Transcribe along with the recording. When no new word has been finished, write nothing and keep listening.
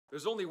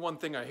There's only one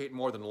thing I hate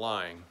more than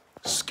lying.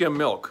 Skim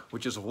milk,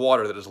 which is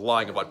water that is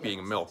lying about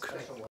being milk.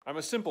 I'm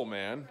a simple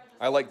man.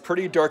 I like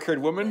pretty dark-haired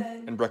women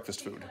and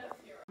breakfast food.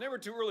 Never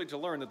too early to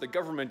learn that the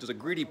government is a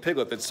greedy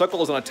piglet that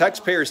suckles on a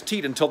taxpayer's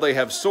teat until they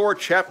have sore,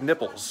 chapped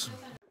nipples.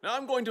 Now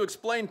I'm going to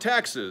explain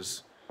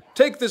taxes.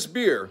 Take this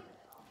beer.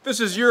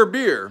 This is your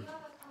beer.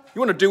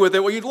 You want to do with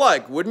it what you'd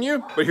like, wouldn't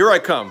you? But here I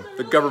come,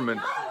 the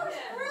government.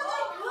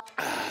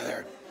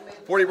 There.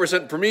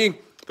 40% for me,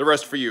 the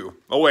rest for you.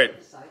 Oh wait.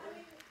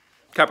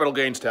 Capital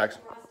gains tax.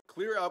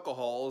 Clear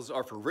alcohols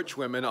are for rich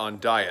women on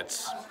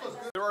diets.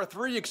 There are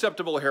 3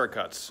 acceptable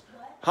haircuts.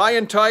 High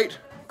and tight,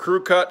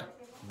 crew cut,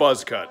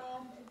 buzz cut.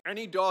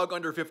 Any dog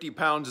under 50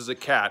 pounds is a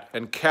cat,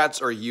 and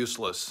cats are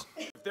useless.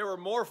 If there were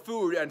more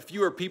food and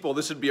fewer people,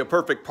 this would be a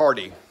perfect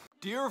party.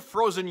 Dear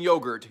frozen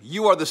yogurt,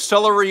 you are the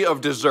celery of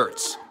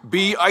desserts.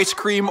 Be ice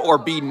cream or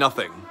be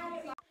nothing.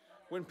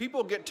 When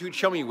people get too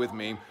chummy with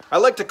me, I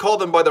like to call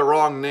them by the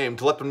wrong name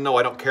to let them know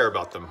I don't care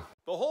about them.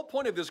 The whole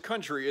point of this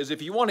country is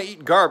if you want to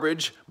eat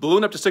garbage,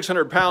 balloon up to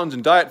 600 pounds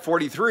and die at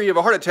 43 of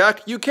a heart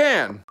attack, you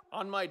can.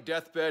 On my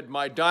deathbed,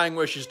 my dying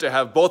wish is to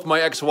have both my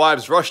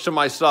ex-wives rush to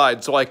my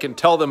side so I can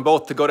tell them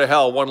both to go to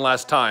hell one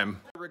last time.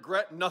 I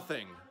regret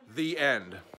nothing. The end.